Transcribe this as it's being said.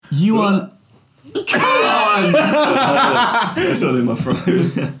You are... Come on! It's not in my throat.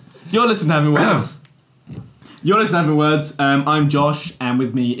 You're listening to Having Words. You're listening to Having Words. I'm Josh, and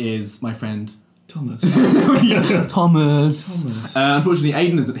with me is my friend... Thomas. Thomas. Unfortunately,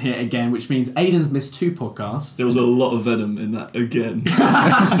 Aiden isn't here again, which means Aiden's missed 2 podcasts. There was a lot of venom in that again.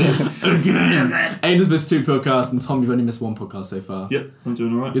 Aiden's missed 2 podcasts, and Tom, you've only missed 1 podcast so far. Yep, I'm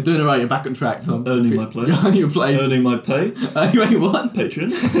doing alright. You're doing alright, you're back on track, Tom. Earning my place. You're earning your place. Earning my pay. Wait, what?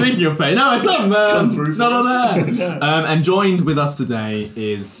 Patreon. Speaking of pay, no, Tom, Come through not on for there. And joined with us today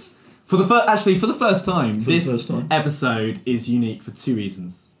is, for the first time, this episode is unique for 2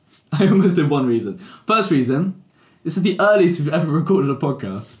 reasons. I almost did 1 reason. First reason, this is the earliest we've ever recorded a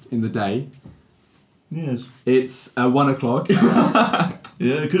podcast in the day. Yes. It's 1 o'clock. Yeah,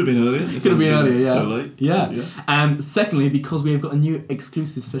 it could have been earlier. It could have been earlier, yeah. So late. Yeah. And secondly, because we have got a new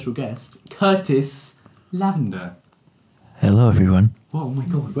exclusive special guest, Curtis Lavender. Hello, everyone. Oh my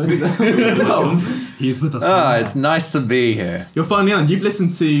god, where did that come from? He is with us now. It's nice to be here. You're finally on. You've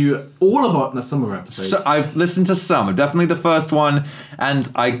listened to all of some of our episodes. So I've listened to some, definitely the first one,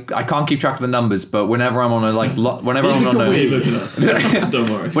 and I can't keep track of the numbers, but whenever I'm on a whenever I'm on a Look at us. Don't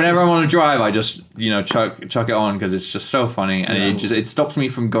worry. whenever I'm on a drive, I just chuck it on because it's just so funny, and it stops me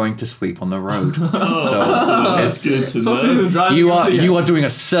from going to sleep on the road. So that's good to know. You are doing a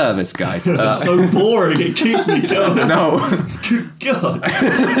service, guys. It's so boring. It keeps me going. No. Good God.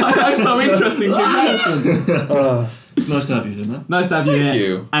 That's so interesting comparison. It's nice to have you here, man. Nice to have you Thank here.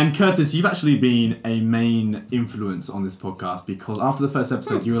 you. And Curtis, you've actually been a main influence on this podcast because after the first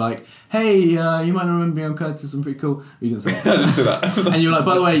episode, you were like, "Hey, you might not remember me. I'm Curtis. I'm pretty cool." You didn't say that. I didn't say that. And you were like,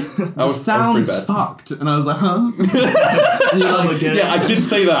 "By the way, the sound's pretty bad. fucked." And I was like, "Huh?" And you're like, Yeah, I did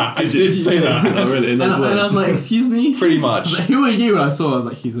say that. I did say that. Oh, really? In and those I was words? like, "Excuse me." Pretty I much. was like, "Who are you?" And I saw. I was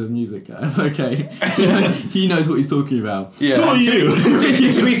like, "He's a music guy. It's okay. He knows what he's talking about." Yeah. Who are you?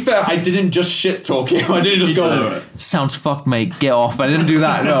 To be fair, I didn't just shit talk him. I didn't just go, "Sounds fucked, mate. Get off." I didn't do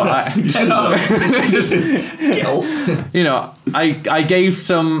that. No, just Get off. I gave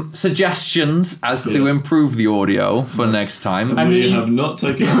some suggestions as to improve the audio for next time. And We then have not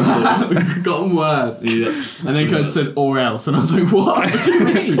taken it on board. We've gotten worse. Yeah. And then Curtis said, "or else," and I was like, "What? What do you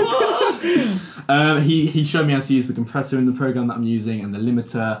mean?" He showed me how to use the compressor in the program that I'm using, and the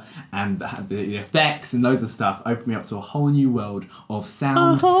limiter, and the effects, and loads of stuff. Opened me up to a whole new world of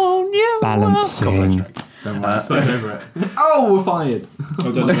sound. Balancing. Don't worry, I spoke over it. Oh, we're fired.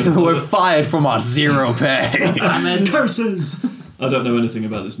 I don't know. We're fired from our 0 pay. Curses! I don't know anything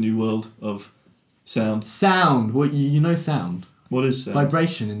about this new world of sound. Sound. What you know? Sound. What is sound?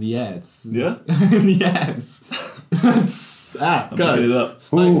 Vibration in the air. Yeah? Yes. I'm picking it up.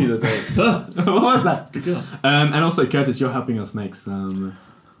 Spicy the day. What was that? Good girl. And also, Curtis, you're helping us make some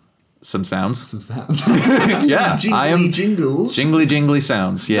Some sounds. sounds. Yeah, I am jingles. jingly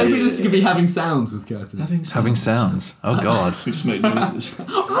sounds. Maybe Yes. this could be having sounds with Curtis. Having sounds. Oh God. We just make noises.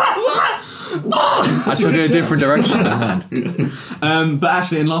 I took it a different direction than that. But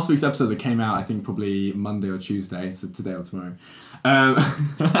actually, in last week's episode that came out, I think probably Monday or Tuesday, so today or tomorrow.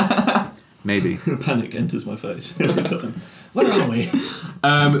 Maybe. Panic enters my face every time. Where are we?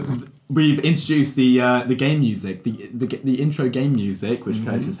 We've introduced the game music, the intro game music, which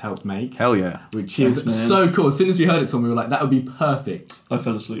Curtis helped make. Hell yeah. Which Thanks, is man. so cool. As soon as we heard it, Tom, we were like, that would be perfect. I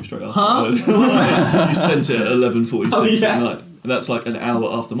fell asleep straight after. Huh? You sent it at 11:46 Oh, yeah. at night. And that's like an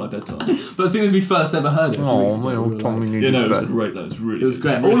hour after my bedtime. But as soon as we first ever heard it, a few weeks ago, we were like, Yeah, no, it was great. That was really. It was good.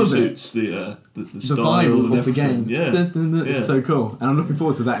 great. Really All of it. suits the the style vibe and of the everything. game. Yeah, Dun, dun, dun. It's Yeah. so cool. And I'm looking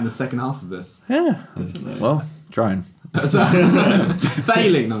forward to that in the second half of this. Yeah. definitely. Well, trying. So,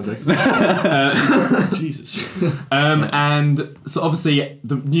 failing, no, I'm joking. Jesus. And so obviously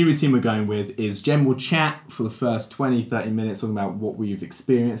the new routine we're going with is Jen will chat for the first 20-30 minutes talking about what we've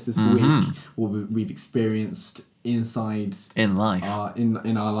experienced this week, what we've experienced inside In life.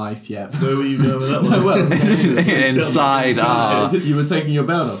 in our life. Yeah. Where were you going with that one? No, well, Inside our... you were taking your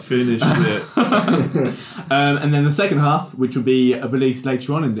belt off. Finish it. And then the second half, which will be released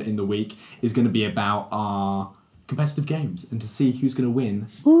later on in the week, is going to be about our competitive games and to see who's going to win a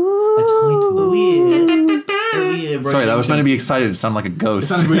title. Oh yeah. Sorry, that was meant to be excited. It sounded like a It ghost.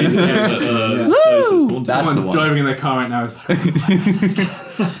 sounds really scary. This actually, yeah. place is haunted. That's the Someone one. driving in their car right now is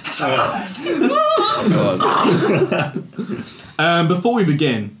like, before we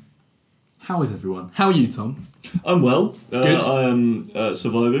begin, how is everyone? How are you, Tom? I'm well. Good. I am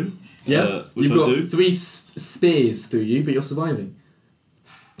surviving. Which You've got I do. 3 spears through you, but you're surviving.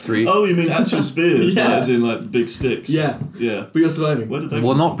 3. Oh, you mean actual spears? Yeah. Like, as in like big sticks? Yeah. Yeah. But you're surviving. Where did they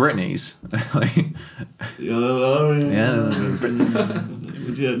Well, not Britney's. Like, Oh, yeah. yeah.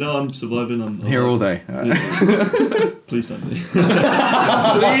 But yeah, no, I'm surviving. I'm Here all day. Please don't leave.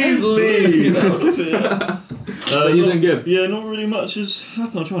 Please leave. You're doing good. Yeah, not really much has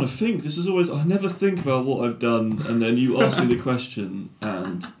happened. I'm trying to think. This is always... I never think about what I've done, and then you ask me the question,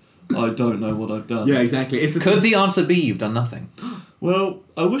 and I don't know what I've done. Yeah, exactly. Could the answer be you've done nothing? Well,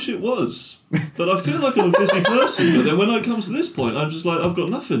 I wish it was, but I feel like I'm a busy person. But then when it comes to this point, I'm just like, I've got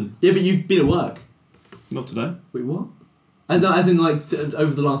nothing. Yeah, but you've been at work. Not today. Wait, what? And as in, like,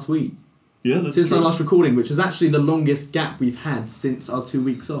 over the last week. Yeah, that's since true. our last recording, which was actually the longest gap we've had since our 2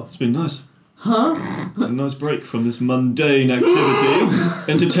 weeks off. It's been nice. Huh? A nice break from this mundane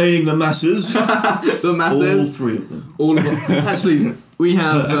activity, entertaining the masses. The masses. All three of them. All of them. Actually, we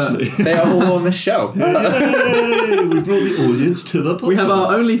have. They are all on the show. Yay! We brought the audience to the podcast. We have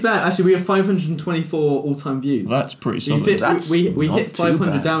our OnlyFans. Actually, we have 524 all-time views. That's pretty solid. We hit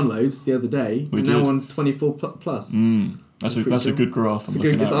 500 bad. downloads the other day. We We're now did. on 24 plus. That's a good graph. It's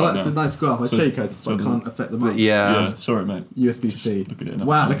a nice graph. I'll show you, Curtis, but I can't affect them up. Yeah. Sorry, mate. USB-C. Look at it.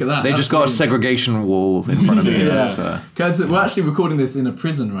 Wow, look at that. They That's just got a brilliant. segregation wall in front of me. Yeah. That's, Curtis, we're actually recording this in a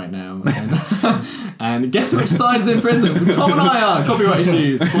prison right now. And guess which side's in prison? Tom and I are. Copyright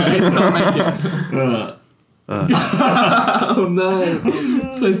issues. Wait, can't make it. Oh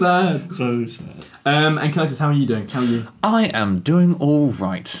no. So sad. So sad. And Curtis, how are you doing? How are you? I am doing all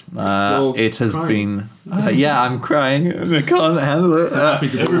right. It has crying. been... yeah, I'm crying. I can't handle it.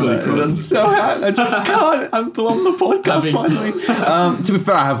 Everybody cries. I'm so happy. I just can't. I'm on the podcast finally. To be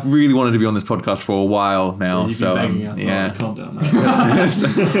fair, I have really wanted to be on this podcast for a while now. You've been begging us. yeah. Calm down, mate.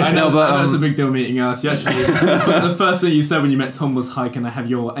 I know, but, I know it's a big deal meeting us. You actually, the first thing you said when you met Tom was, "Hi, can I have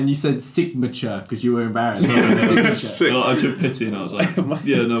your?" And you said signature because you were embarrassed. Signature. Well, I took pity and I was like,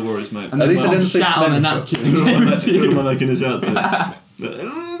 yeah, no worries, mate. And At least I didn't say shout on a signature. napkin. Who Gave it to you. am I making this out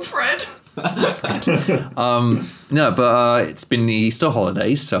to? Fred! No, but it's been Easter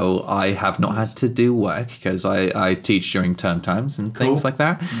holidays, so I have not had to do work because I teach during term times and things like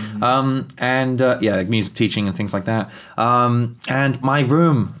that. Like music teaching and things like that. And my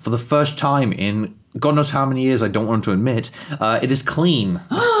room, for the first time in God knows how many years, I don't want to admit, it is clean.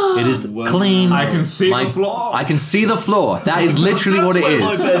 It is clean. I can see the floor. I can see the floor. That is literally what it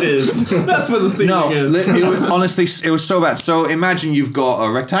That's is. where my bed is. That's where the ceiling is. Honestly, it was so bad. So imagine you've got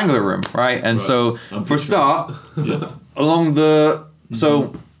a rectangular room, right? And so for a start, along the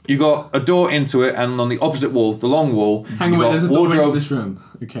so you got a door into it, and on the opposite wall, the long wall, Hang on, you got there's a door into wardrobes. this room.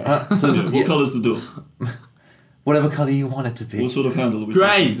 Okay. What colour's the door? Whatever colour you want it to be. What sort of handle are we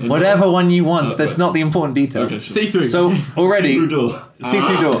Grey. talking? Whatever one you want. That's right. not the important detail. Okay, sure. See-through. So already See-through door.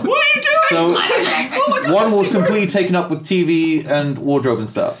 see-through door. What are you doing? So one wall's completely taken up with TV and wardrobe and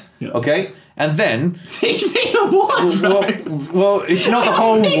stuff. Yeah. Okay, and then TV and wardrobe. well, not the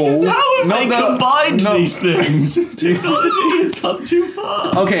whole wall. How have they combined no. these things? Technology has come too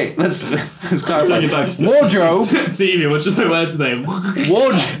far. Okay, let's clarify. Take it back a step. Wardrobe, TV. What's the word today?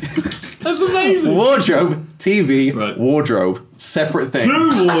 wardrobe. That's amazing. Wardrobe, TV, Right. wardrobe, separate things.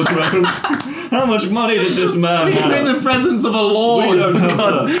 Two wardrobes. How much money does this man We're in have? the presence of a We lord. don't have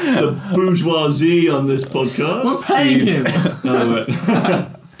the bourgeoisie on this podcast. We're paying him. Oh, right.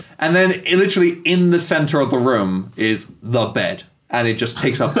 And then literally in the center of the room is the bed. And it just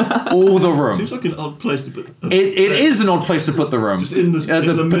takes up all the room. Seems like an odd place to put. It is an odd place to put the room. Just in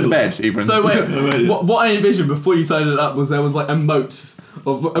the middle. bed, even. So wait, wait. what I envisioned before you tied it up was there was like a moat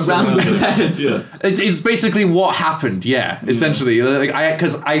around the bed. Yeah. It's basically what happened, essentially.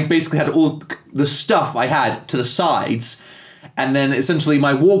 Because I basically had all the stuff I had to the sides, and then essentially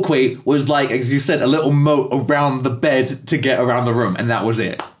my walkway was like, as you said, a little moat around the bed to get around the room, and that was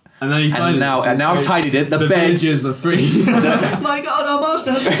it. And then you tied it. now I've tidied it. The bed. villages are free. My God, our master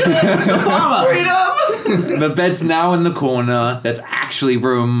has returned. The farmer. Freedom. The bed's now in the corner. That's actually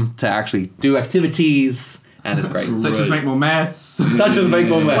room to actually do activities, and it's great. Such as make more mess. Such as make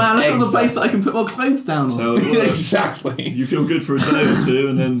more mess. Wow, look at the Exactly. place that I can put more clothes down on. So it works. Exactly. You feel good for a day or two,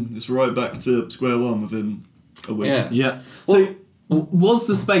 and then it's right back to square one within a week. Yeah. Yeah. So, was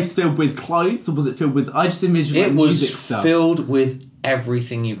the space filled with clothes, or was it filled with? I just envisioned like It was music stuff. filled with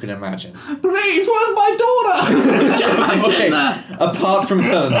everything you can imagine. Please, where's my daughter? Get back in Okay, there. apart from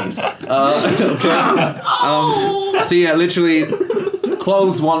Hermes. So yeah, literally,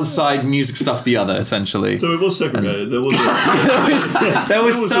 clothes one side, music stuff the other, essentially. So it was segregated. There was there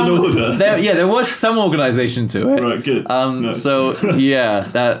was was some an order. there was some organisation to it. right. Good. No. So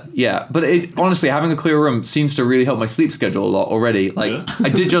but it honestly, having a clear room seems to really help my sleep schedule a lot already. Like Yeah. I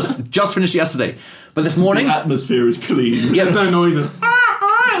did just finish yesterday, but this morning, the atmosphere is clean. There's no noises.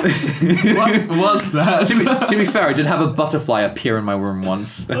 What was that? To be fair, I did have a butterfly appear in my room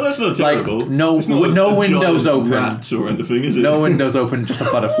once. Well, that's not terrible. Like, no It's not no a windows giant open. rat or anything, is it? No windows open, just a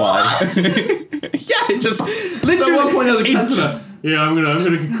butterfly. Yeah, it just literally. So at one point, the it cat's ju- gonna. Yeah, I'm gonna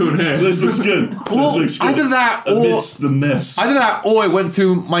cocoon here. This looks good. Well, This looks good. either that or- amidst the mess. Either that or it went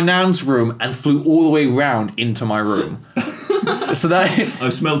through my nan's room and flew all the way round into my room. So that. I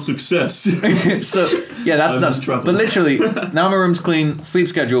smelled success. So yeah, that's I've nuts. just traveled. But literally, now my room's clean, sleep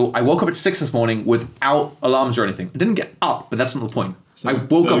schedule. I woke up at 6 this morning without alarms or anything. I didn't get up, but that's not the point. I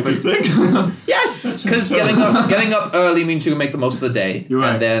woke up. Is that a good thing? Yes, because getting up early means you can make the most of the day You're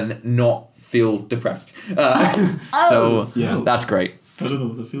right. and then not feel depressed. So Yeah. that's great. I don't know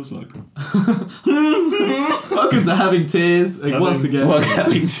what that feels like. Welcome to having tears once again. Well,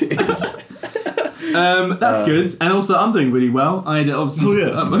 having tears. That's good. And also, I'm doing really well. I obviously.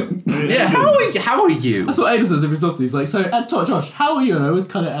 Oh, yeah. Yeah, how are you? That's what Ada says every so often. He's like, so, Josh, how are you? And I always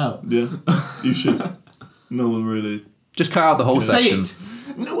cut it out. Yeah, you should. No one really. Just cut out the whole Say section.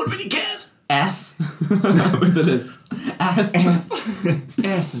 it. No one really cares. F. With the lisp. F.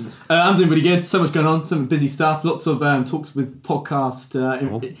 I'm doing really good. So much going on. Some busy stuff. Lots of talks with podcast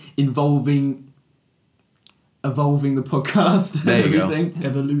evolving the podcast. There you go. Everything.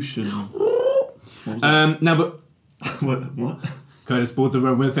 Evolution. What was that? Now, but What? Curtis brought the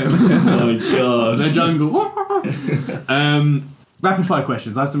room with him. Oh my god. The jungle. Rapid fire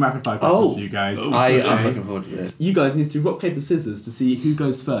questions. I have some rapid fire questions for you guys. I'm looking forward to this. You guys need to do rock, paper, scissors to see who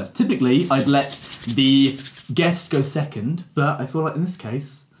goes first. Typically, I'd let the guest go second, but I feel like in this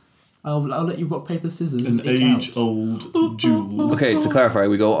case, I'll let you rock, paper, scissors. An age-old jewel. Okay, to clarify,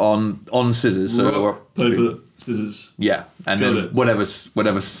 we go on scissors. So Rock, paper, scissors. yeah, and Got then it. whatever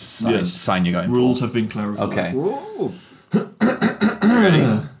sign you're going Rules for. have been clarified. Okay. Whoa.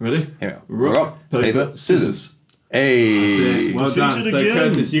 Ready? Here we go. Rock, paper, scissors. Hey. Well done. Defeated So, again.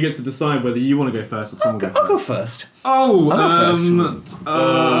 Curtis, you get to decide whether you want to go first or Tom will go I'll go first. first. Oh, I'll go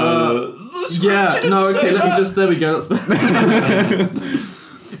first. yeah, no, okay, let me just, there we go, that's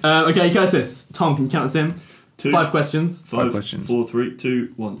okay, Curtis, Tom, can you count us in? 2, 5 questions. 5 questions. 4, 3,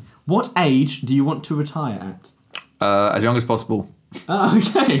 2, 1. What age do you want to retire at? As young as possible. Oh,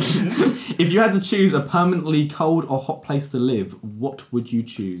 okay. If you had to choose a permanently cold or hot place to live, what would you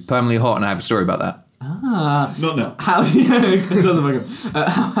choose? Permanently hot, and I have a story about that. Not now. How do you,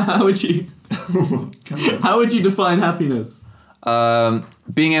 how would you define happiness?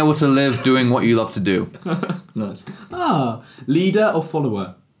 Being able to live doing what you love to do. Nice. Leader or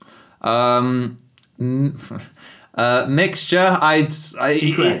follower? Mixture.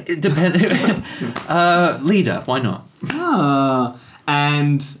 It depends. Leader. Why not?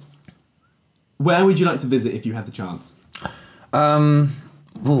 And where would you like to visit if you had the chance?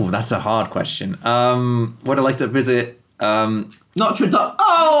 Oh, that's a hard question. Would I like to visit? Not Trinidad.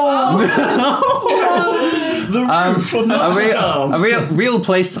 Oh! The roof of A real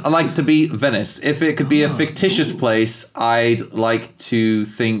place. I like to be Venice. If it could be a fictitious place, I'd like to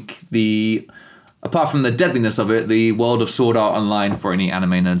think apart from the deadliness of it, the world of Sword Art Online for any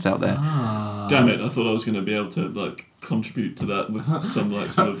anime nerds out there. Damn it! I thought I was going to be able to contribute to that with some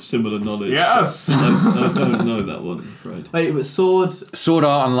sort of similar knowledge. Yes. I don't know that one. I'm afraid. Wait, but Sword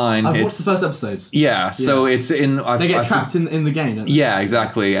Art Online. I've watched the first episode. Yeah, so it's in. They get trapped in the game, don't they? Yeah,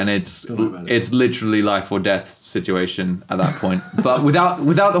 exactly, and it's literally life or death situation at that point. But without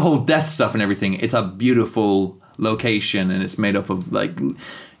the whole death stuff and everything, it's a beautiful location, and it's made up of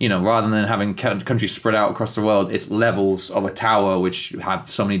rather than having countries spread out across the world, it's levels of a tower which have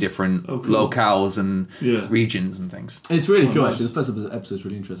so many different locales and regions and things. It's really cool, nice. actually. The first episode's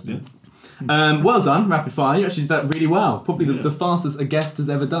really interesting. Well done, rapid fire. You actually did that really well. Probably the fastest a guest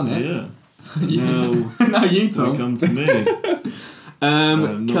has ever done it. Yeah. Now you, Tom. Come to me.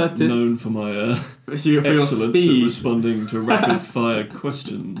 I'm not Curtis. known for my For your excellence at speed. responding to rapid fire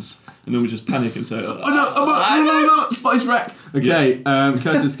questions. I normally just panic and say, No, Spice Rack. Okay,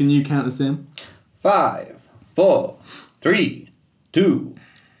 Curtis, can you count us in? 5, 4, 3, 2,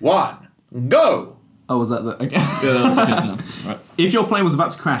 1, go! Oh, was that the... Okay. Yeah, that's okay now. Right. If your plane was about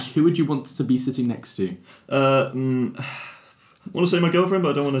to crash, who would you want to be sitting next to? I want to say my girlfriend, but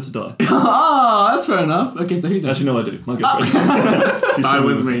I don't want her to die. That's fair enough. Okay, so who does? Actually, no, I do. My girlfriend. She's Die coming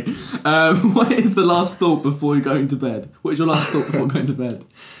with me. What is the last thought before going to bed? What is your last thought before going to bed?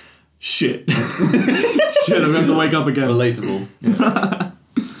 Shit. Shit, I'm going to wake up again. Relatable.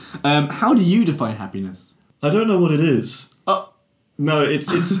 How do you define happiness? I don't know what it is. Oh. No,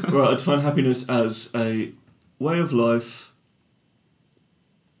 it's right. I define happiness as a way of life.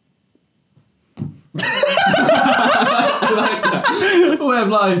 I like that. Way of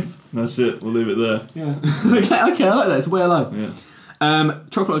life. That's it. We'll leave it there. Yeah. Okay, I like that. It's a way of life. Yeah.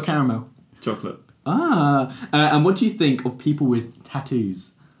 Chocolate or caramel? Chocolate. And what do you think of people with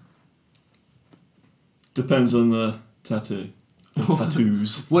tattoos? Depends on the tattoo. Or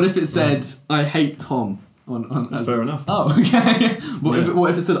tattoos. What if it said, I hate Tom? That's fair enough. Oh, okay.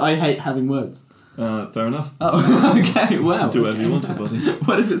 What if it said, I hate having words? Fair enough. Oh, okay, wow. Do whatever you want to, buddy.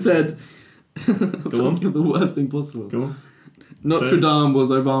 What if it said, Go on. the worst thing possible? Go on. Notre Dame was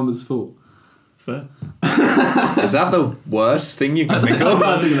Obama's fault. Fair. Is that the worst thing you can think of?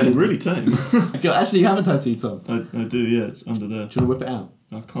 Really tame. Actually, you have a tattoo, Tom. I do, yeah. It's under there. Do you want to whip it out?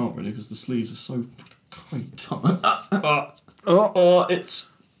 I can't really because the sleeves are so tight. Oh, It's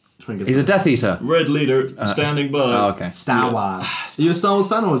he's a Death Eater. Red Leader standing by. Oh, okay. Star Wars. Are you a Star Wars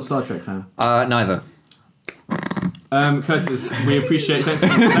fan or a Star Trek fan? Neither. Curtis, we appreciate. Thanks for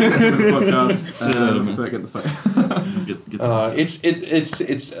coming to the podcast. Better get the phone. Get the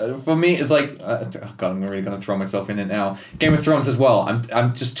It's for me. It's like God, I'm really gonna throw myself in it now. Game of Thrones as well.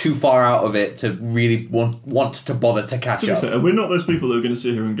 I'm just too far out of it to really want to bother to catch To be up. fair, we're not those people that are going to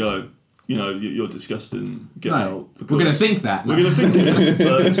sit here and go, you know, you're disgusting, get out. We're going to think that. We're going to think it,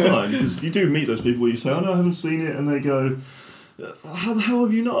 but it's fine, because you do meet those people where you say, oh no, I haven't seen it, and they go, how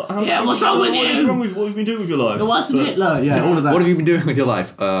have you not? What's wrong with you? What is wrong with, what have you been doing with your life? It wasn't Hitler. Yeah, all of that. What have you been doing with your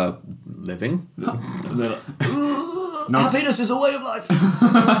life? Living. And they're like, happiness is a way of life.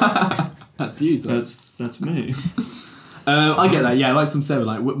 That's you, Tom. That's me. I get that. Yeah, like Tom said,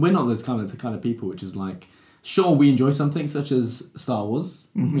 like we're not those kind of people, which is like, sure, we enjoy something such as Star Wars.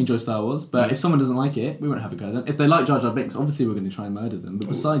 Mm-hmm. We enjoy Star Wars, but if someone doesn't like it, we won't have a go at them. If they like Jar Jar Binks, obviously we're going to try and murder them. But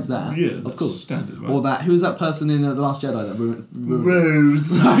besides that, of course, standard, right? Or that, who was that person in The Last Jedi that ruined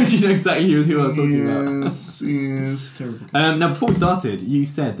Rose. you know exactly who I was talking about. Yes, terrible. Now, before we started, you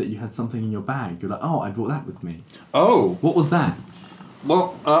said that you had something in your bag. You're like, oh, I brought that with me. Oh. What was that?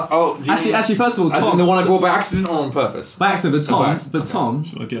 Well, Actually, first of all, Tom. As in the one I brought by accident or on purpose? By accident, but Tom,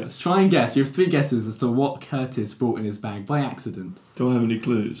 Should I guess? try and guess. You have 3 guesses as to what Curtis brought in his bag by accident. Do I have any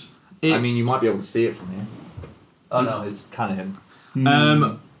clues? I mean, you might be able to see it from here. Oh no, it's kind of him.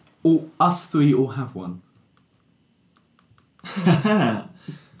 Us 3 all have one. I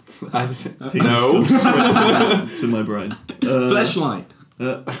just, Penis no. comes straight to my brain. Fleshlight.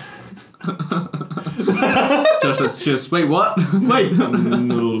 Just wait, what? Wait.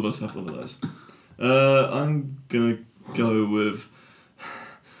 Not all of us have one of those. I'm gonna go with.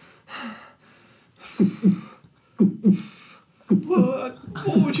 What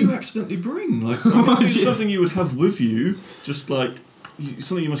would you accidentally bring? Like, I can see something you would have with you, just like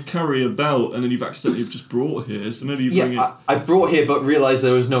something you must carry about, and then you've accidentally just brought here. So maybe you bring it. I brought here, but realised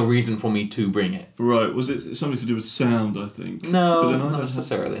there was no reason for me to bring it. Right? Was it something to do with sound? I think. No, but then not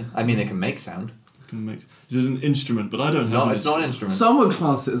necessarily. I mean, it can make sound. Is it an instrument? But I don't have. No, it's not an instrument. Some would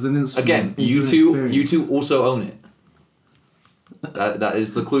class it as an instrument. Again, you two also own it. That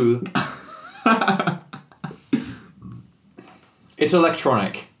is the clue. It's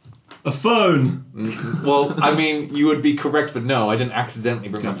electronic. A phone. Well, I mean, you would be correct, but no, I didn't accidentally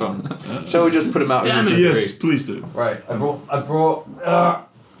bring my phone. Shall we just put them out? Damn it! Yes, please do. Right, I brought my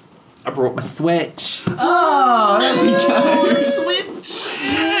Switch. Oh, there we go. Switch.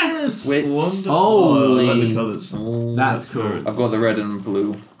 Yes. Switch. Wonderful. Oh, I like the colours. That's cool. I've got the red and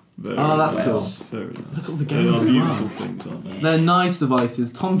blue. Very that's nice. cool. Very nice. Look at all the They games are as beautiful well. things, aren't they? They're nice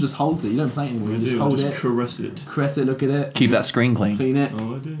devices. Tom just holds it. You don't play it anymore. I You just do. I hold just it, caress it. caress it, look at it, Keep that screen clean. clean it,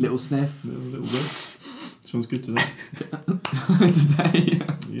 Oh, I do. little sniff. Little bit. Smells good today. Today,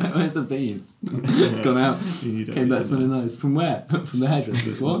 Yeah. where's the bean? It's gone out. You don't Came need back to smelling know. nice. From where? From the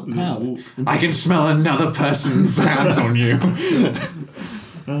hairdressers. What? Little How? walk. I can smell another person's hands on you.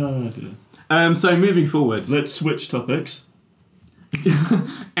 Ah, dear. So moving forward. Let's switch topics.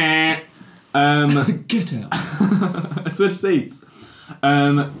 Get out. Switch seats.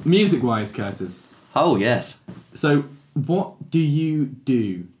 Music-wise, Curtis. Oh yes. So, what do you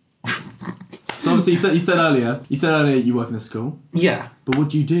do? So obviously, you said earlier you work in a school. Yeah. But what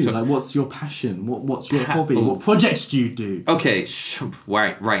do you do? So- Like, what's your passion? What's your hobby? oh. What projects do you do? Okay.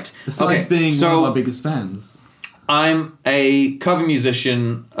 Right. Besides okay. being so one of our biggest fans. I'm a cover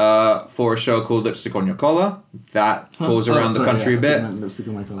musician for a show called Lipstick on Your Collar that tours around the country a bit. Lipstick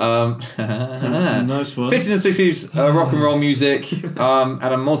on my collar. Nice one. 50s and 60s rock and roll music, and I'm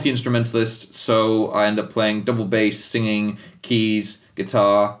a multi-instrumentalist, so I end up playing double bass, singing, keys,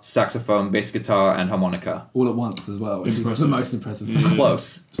 guitar, saxophone, bass guitar, and harmonica. All at once as well, which is Impressive. the most impressive Yeah. thing.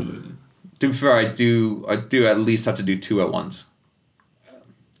 Close. Absolutely. To be fair, I do at least have to do 2 at once.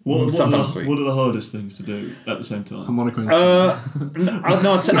 What Sometimes are 3. what are the hardest things to do at the same time? Harmonica and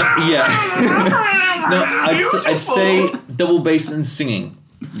Yeah. No, I'd say double bass and singing.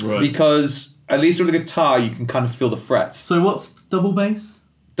 Right. Because at least with the guitar, you can kind of feel the frets. So what's double bass?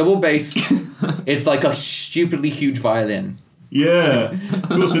 Double bass, it's like a stupidly huge violin. Yeah, of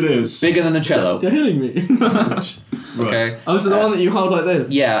course it is. Bigger than the cello. You're hitting me. Okay. Oh, so the one that you hold like this?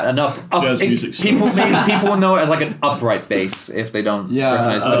 Yeah, an up Jazz music people will know it as like an upright bass if they don't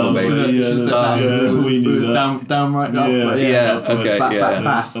recognize double bass. We knew that. Down right up. Yeah, but yeah, okay, yeah.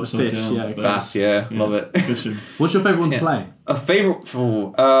 Bass, the fish, down, yeah. Bass, yeah, love it. Fishing. What's your favourite one to play? A favorite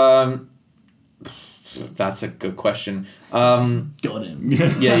for that's a good question. Got him.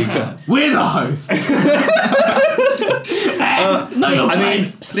 Yeah, you can. We're the host.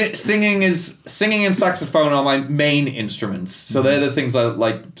 Singing and saxophone are my main instruments, so they're the things I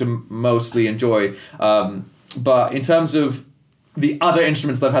like to mostly enjoy. But in terms of the other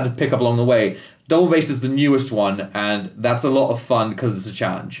instruments that I've had to pick up along the way, double bass is the newest one, and that's a lot of fun because it's a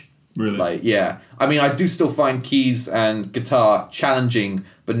challenge. Really? Like, yeah. I mean, I do still find keys and guitar challenging,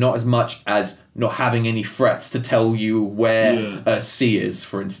 but not as much as not having any frets to tell you where a C is,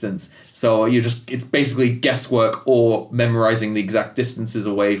 for instance. So it's basically guesswork or memorizing the exact distances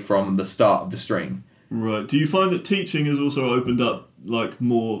away from the start of the string. Right. Do you find that teaching has also opened up like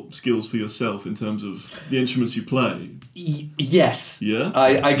more skills for yourself in terms of the instruments you play? Yes. Yeah?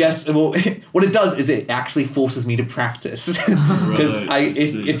 I guess, well, what it does is it actually forces me to practice. Because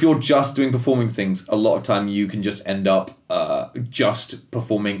if you're just doing performing things, a lot of time you can just end up just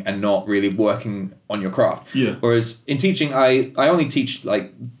performing and not really working on your craft. Yeah. Whereas in teaching, I only teach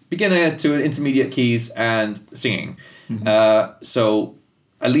like beginner to intermediate keys and singing. Mm-hmm. So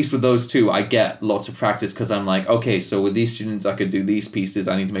at least with those two, I get lots of practice because I'm like, okay, so with these students, I could do these pieces.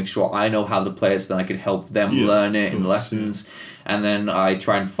 I need to make sure I know how to play it so then I can help them learn it in lessons. Yeah. And then I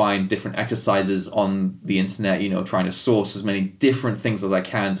try and find different exercises on the internet, trying to source as many different things as I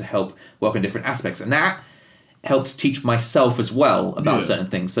can to help work on different aspects. And that helps teach myself as well about certain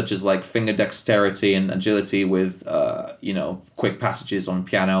things, such as like finger dexterity and agility with, quick passages on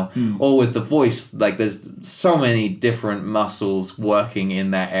piano, or with the voice. Like there's so many different muscles working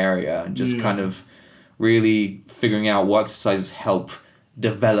in that area, and just kind of really figuring out what exercises help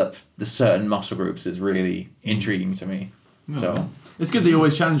develop the certain muscle groups is really intriguing to me. So it's good that you're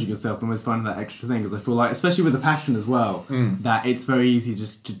always challenging yourself and always finding that extra thing, because I feel like, especially with the passion as well, that it's very easy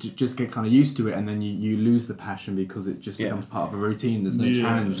just to just get kind of used to it, and then you lose the passion because it just becomes part of a routine. There's no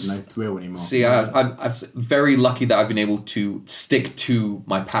challenge, no thrill anymore. See, I'm very lucky that I've been able to stick to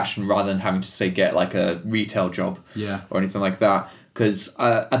my passion rather than having to get like a retail job or anything like that. Because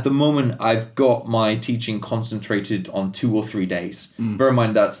at the moment, I've got my teaching concentrated on 2 or 3 days. Bear in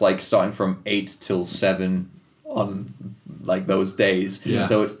mind, that's like starting from 8 till 7 on like those days.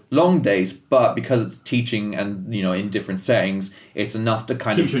 So it's long days, but because it's teaching and in different settings, it's enough to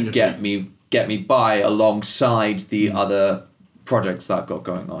kind of get me by alongside the other projects that I've got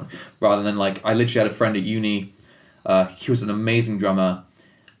going on. Rather than like, I literally had a friend at uni, he was an amazing drummer,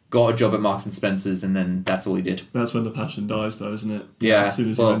 got a job at Marks and Spencer's, and then that's all he did. That's when the passion dies, though, isn't it? Yeah. As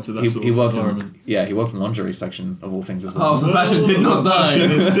soon as you enter that sort of environment. He worked in the lingerie section of all things as well. Oh, so the passion did not die.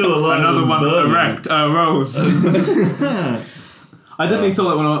 Passion is still alive. Another one erect, rose. I definitely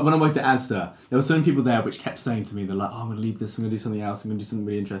saw that when I worked at Asda. There were so many people there which kept saying to me, they're like, "Oh, I'm going to leave this. I'm going to do something else. I'm going to do something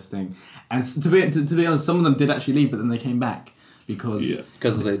really interesting." And to be honest, some of them did actually leave, but then they came back because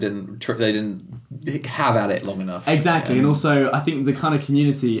they didn't have at it long enough. Exactly, and also I think the kind of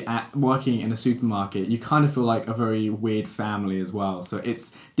community at working in a supermarket, you kind of feel like a very weird family as well. So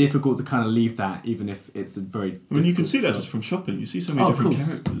it's difficult to kind of leave that, even if it's a very. I mean, you can see that just from shopping. You see so many different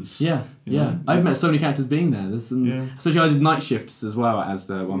characters. Yeah. I've met so many characters being there. There's some, especially I did night shifts as well at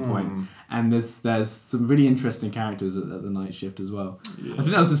Asda at one point, and there's some really interesting characters at the night shift as well. Yeah. I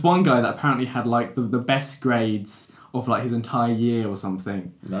think there was this one guy that apparently had like the best grades of like his entire year or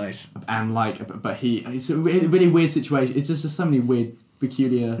something. Nice. And like, but it's a really, really weird situation. It's just so many weird,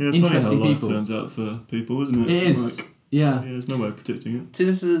 peculiar, it's interesting funny how people. Life turns out for people, isn't it? It is. Like, yeah, there's no way of predicting it. See,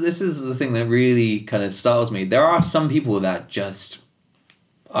 this is the thing that really kind of startles me. There are some people that just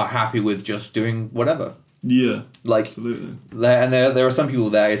are happy with just doing whatever. Yeah, like absolutely. And there are some people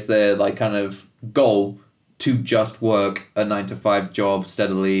that it's their like kind of goal to just work a 9-to-5 job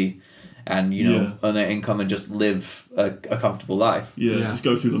steadily, and earn their income and just live a comfortable life. Yeah, just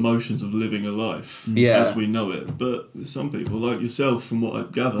go through the motions of living a life as we know it. But some people, like yourself, from what I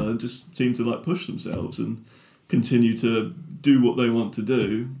gather, just seem to like push themselves and continue to do what they want to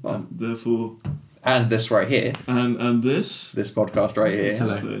do. And therefore, and this right here, and this podcast right here.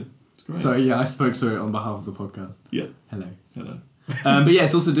 Hello. It's great. So I spoke to it on behalf of the podcast. Yeah. Hello. But yeah,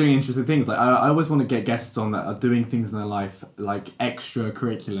 it's also doing interesting things. Like I always want to get guests on that are doing things in their life, like extra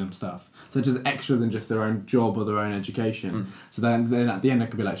curriculum stuff, such as extra than just their own job or their own education. So then at the end, I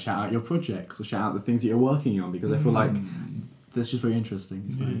could be like, shout out your projects or shout out the things that you're working on, because I feel like that's just very interesting.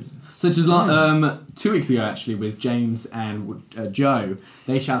 It's nice. Such as 2 weeks ago, actually, with James and Joe,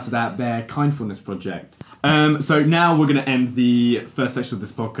 they shouted out their kindfulness project. So now we're going to end the first section of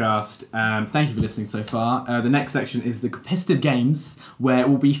this podcast. Thank you for listening so far. The next section is the competitive games, where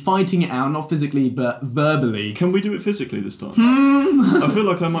we'll be fighting it out, not physically, but verbally. Can we do it physically this time? I feel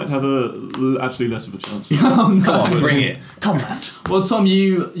like I might have actually less of a chance. Oh, no. Come on, bring it. Come on. Well, Tom,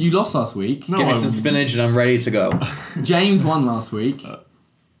 you lost last week. Give me some spinach and I'm ready to go. James won last week.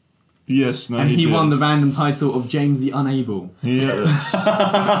 Yes, no, and he did. won the random title of James the Unable. Yes,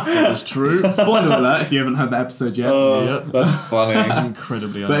 that was true. Spoiler alert if you haven't heard that episode yet. That's funny.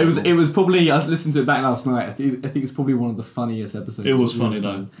 Incredibly but unable. it was probably, I listened to it back last night, I think it's probably one of the funniest episodes. It was funny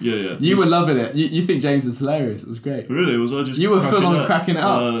though. Yeah. You were loving it. You think James is hilarious. It was great. Really? Was I just You were full on cracking it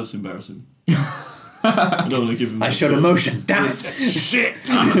up. Oh, that's embarrassing. I don't want to give him... I showed emotion. Damn it. Shit!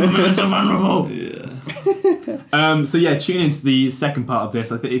 I'm so vulnerable. Yeah. So yeah, tune into the second part of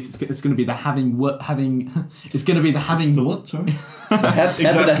this. I think it's going to be the having. It's going to be the having. The what? Sorry.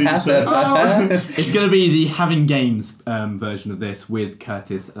 Exactly. It's going to be the having games version of this with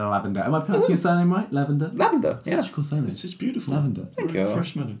Curtis Lavender. Am I pronouncing your surname right? Lavender. Lavender. Yeah. Such a cool surname. It's just beautiful. Lavender. Thank you.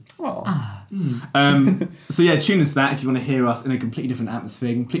 Fresh melon. Oh. So yeah, tune into that if you want to hear us in a completely different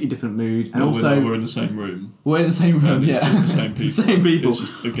atmosphere, completely different mood, and also we're in the same room. We're in the same room. It's Yeah, just the same people. Same people. It's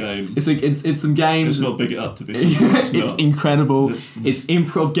just a game. It's some games. It's not big it up to be. It's incredible. It's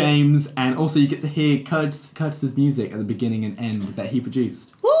improv games, and also you get to hear Curtis's music at the beginning and end that he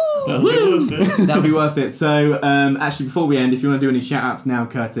produced. That'll be worth it. That'll be worth it. So, actually, before we end, if you want to do any shout-outs now,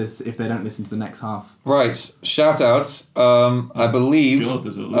 Curtis, if they don't listen to the next half. Right, shout-outs. I believe... God,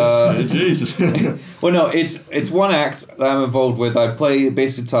 there's a list here. Jesus. Well, no, it's one act that I'm involved with. I play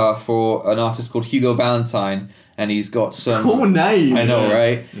bass guitar for an artist called Hugo Valentine, and he's got some... Cool name! I know,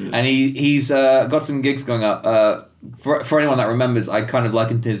 right? Yeah. And he's got some gigs going up. For anyone that remembers, I kind of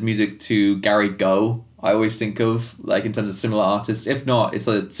likened his music to Gary Go. I always think of, like, in terms of similar artists. If not, it's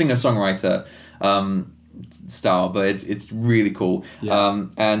a singer-songwriter style, but it's really cool. Yeah.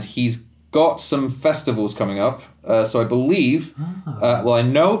 And he's got some festivals coming up. So I believe, I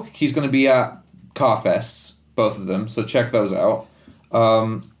know he's going to be at Carfests, both of them, so check those out.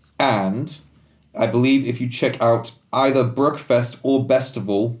 And I believe if you check out either Brookfest or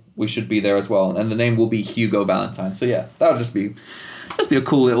Bestival, we should be there as well. And the name will be Hugo Valentine. So yeah, that'll just be a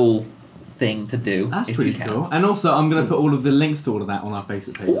cool little thing to do. That's pretty cool. And also, I'm going to put all of the links to all of that on our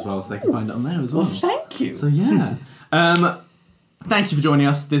Facebook page as well, so they can find it on there as well. Well, thank you. So yeah. Thank you for joining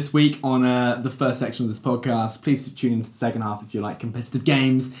us this week on the first section of this podcast. Please tune into the second half if you like competitive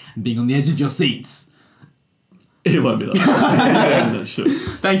games and being on the edge of your seats. It won't be like that.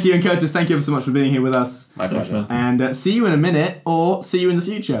 Thank you, and Curtis, thank you ever so much for being here with us. My pleasure. And see you in a minute, or see you in the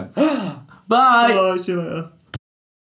future. Bye! Bye, see you later.